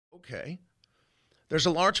Okay. There's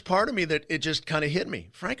a large part of me that it just kind of hit me.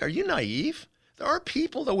 Frank, are you naive? There are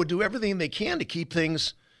people that would do everything they can to keep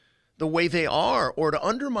things the way they are or to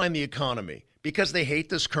undermine the economy because they hate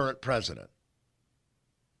this current president.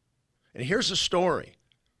 And here's a story.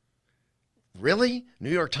 Really?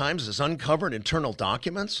 New York Times has uncovered internal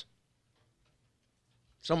documents?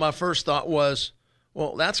 So my first thought was,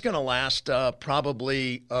 well, that's going to last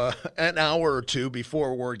probably an hour or two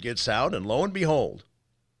before word gets out. And lo and behold,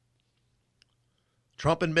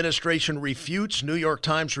 Trump administration refutes New York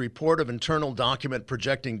Times report of internal document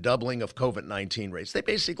projecting doubling of COVID-19 rates. They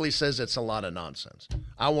basically says it's a lot of nonsense.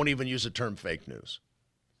 I won't even use the term fake news.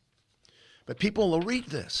 But people will read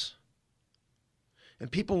this,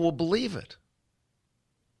 and people will believe it.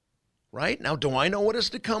 Right? Now, do I know what is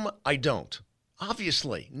to come? I don't.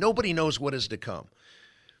 Obviously, nobody knows what is to come.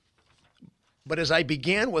 But as I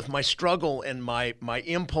began with my struggle and my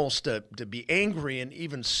impulse to be angry and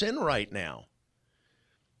even sin right now,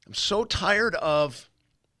 I'm so tired of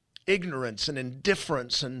ignorance and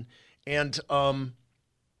indifference and I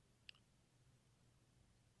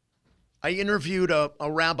interviewed a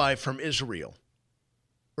rabbi from Israel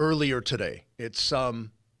earlier today. It's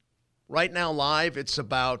right now live. It's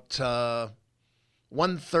about 1:30,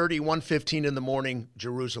 1:15 in the morning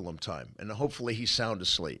Jerusalem time, and hopefully he's sound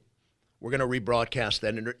asleep. We're going to rebroadcast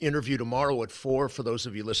that interview tomorrow at 4 for those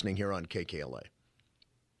of you listening here on KKLA.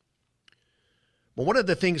 But one of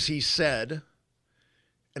the things he said,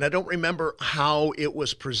 and I don't remember how it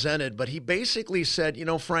was presented, but he basically said, you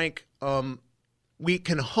know, Frank, we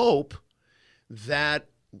can hope that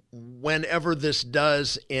whenever this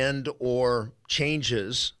does end or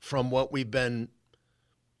changes from what we've been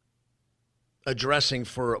addressing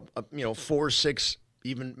for, 4, 6,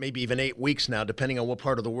 even maybe even 8 weeks now, depending on what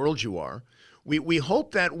part of the world you are, we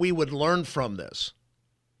hope that we would learn from this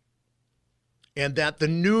and that the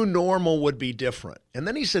new normal would be different. And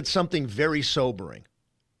then he said something very sobering.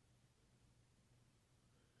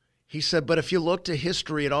 He said, but if you look to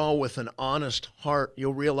history at all with an honest heart,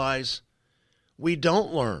 you'll realize we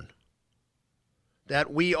don't learn,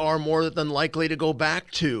 that we are more than likely to go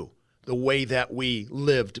back to the way that we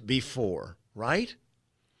lived before, right?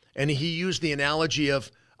 And he used the analogy of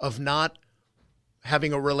not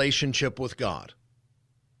having a relationship with God.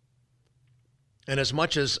 And as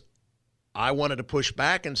much as I wanted to push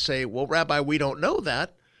back and say, well, Rabbi, we don't know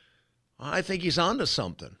that, I think he's onto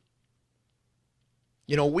something.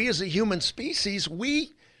 You know, we as a human species,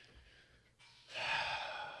 we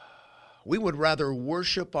would rather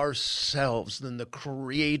worship ourselves than the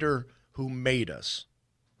Creator who made us.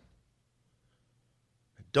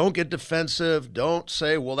 Don't get defensive. Don't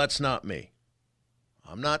say, well, that's not me.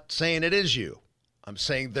 I'm not saying it is you. I'm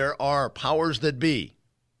saying there are powers that be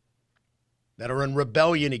that are in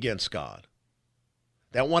rebellion against God,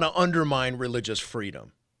 that want to undermine religious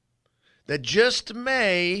freedom, that just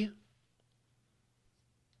may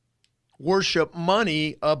worship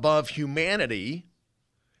money above humanity,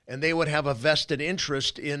 and they would have a vested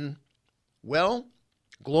interest in, well,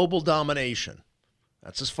 global domination.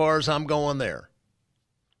 That's as far as I'm going there.